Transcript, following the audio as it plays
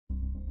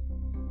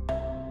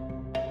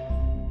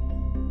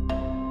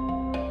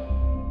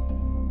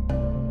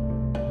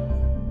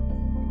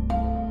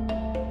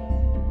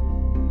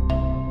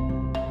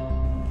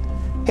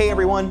Hey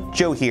everyone,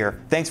 Joe here.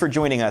 Thanks for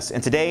joining us,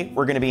 and today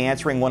we're going to be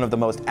answering one of the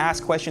most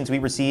asked questions we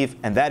receive,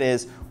 and that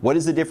is, what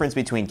is the difference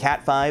between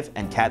CAT5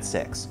 and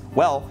CAT6?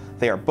 Well,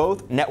 they are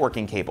both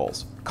networking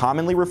cables,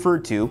 commonly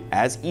referred to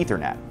as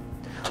Ethernet.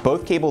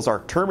 Both cables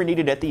are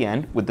terminated at the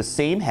end with the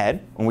same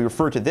head, and we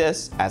refer to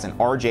this as an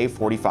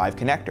RJ45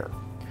 connector.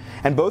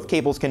 And both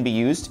cables can be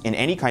used in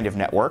any kind of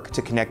network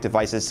to connect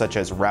devices such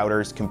as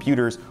routers,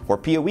 computers, or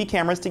PoE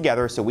cameras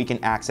together so we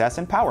can access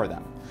and power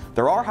them.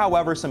 There are,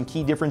 however, some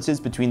key differences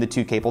between the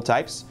two cable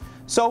types,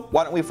 so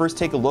why don't we first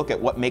take a look at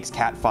what makes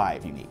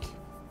CAT5 unique.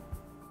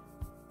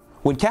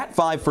 When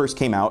CAT5 first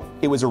came out,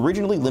 it was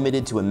originally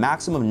limited to a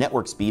maximum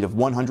network speed of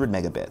 100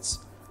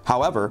 megabits.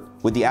 However,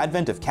 with the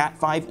advent of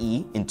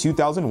CAT5e in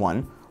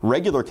 2001,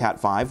 regular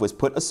CAT5 was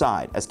put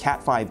aside as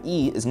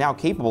CAT5e is now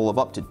capable of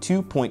up to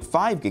 2.5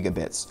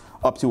 gigabits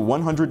up to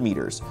 100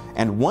 meters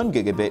and 1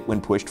 gigabit when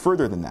pushed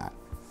further than that.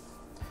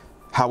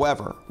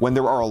 However, when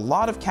there are a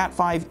lot of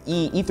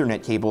CAT5e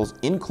Ethernet cables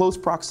in close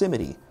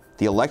proximity,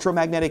 the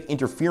electromagnetic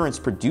interference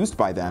produced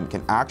by them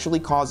can actually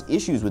cause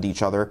issues with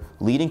each other,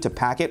 leading to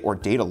packet or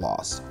data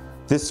loss.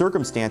 This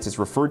circumstance is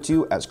referred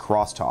to as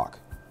crosstalk.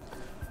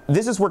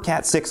 This is where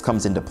CAT6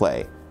 comes into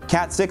play.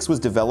 CAT6 was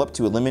developed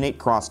to eliminate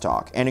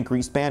crosstalk and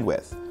increase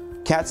bandwidth.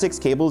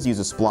 CAT6 cables use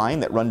a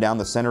spline that run down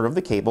the center of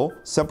the cable,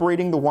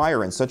 separating the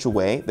wire in such a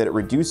way that it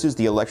reduces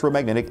the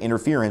electromagnetic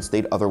interference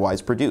they'd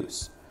otherwise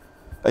produce.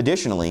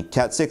 Additionally,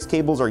 CAT6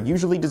 cables are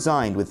usually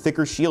designed with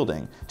thicker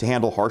shielding to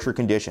handle harsher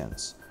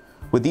conditions.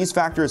 With these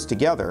factors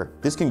together,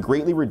 this can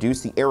greatly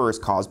reduce the errors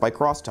caused by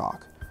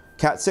crosstalk.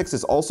 CAT6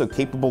 is also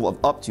capable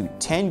of up to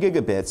 10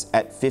 gigabits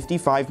at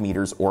 55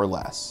 meters or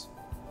less.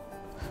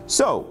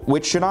 So,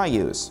 which should I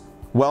use?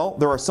 Well,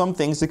 there are some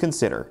things to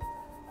consider.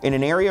 In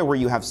an area where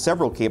you have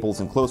several cables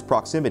in close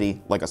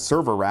proximity, like a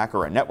server rack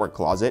or a network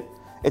closet,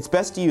 it's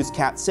best to use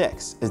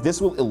CAT6, as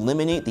this will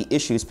eliminate the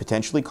issues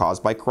potentially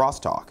caused by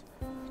crosstalk.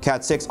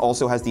 CAT6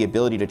 also has the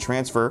ability to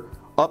transfer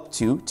up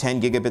to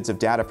 10 gigabits of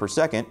data per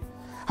second.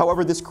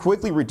 However, this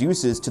quickly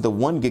reduces to the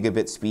 1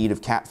 gigabit speed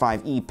of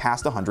CAT5e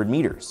past 100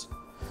 meters.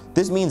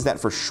 This means that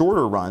for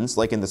shorter runs,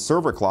 like in the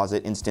server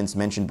closet instance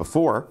mentioned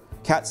before,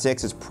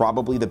 CAT6 is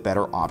probably the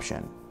better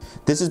option.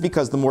 This is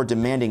because the more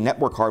demanding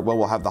network hardware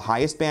will have the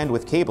highest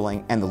bandwidth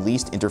cabling and the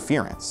least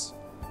interference.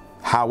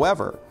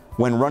 However,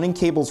 when running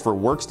cables for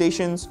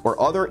workstations or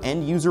other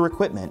end-user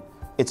equipment,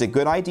 it's a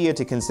good idea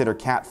to consider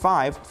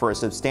CAT5 for a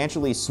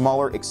substantially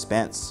smaller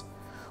expense.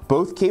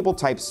 Both cable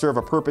types serve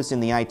a purpose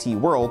in the IT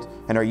world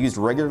and are used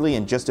regularly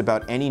in just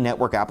about any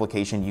network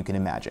application you can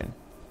imagine.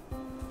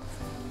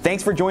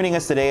 Thanks for joining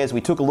us today as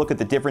we took a look at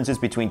the differences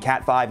between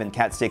CAT5 and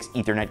CAT6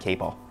 Ethernet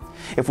cable.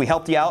 If we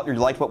helped you out or you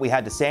liked what we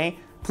had to say,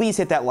 please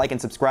hit that like and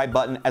subscribe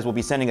button, as we'll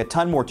be sending a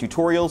ton more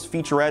tutorials,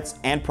 featurettes,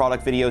 and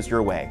product videos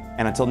your way.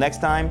 And until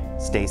next time,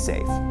 stay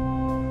safe.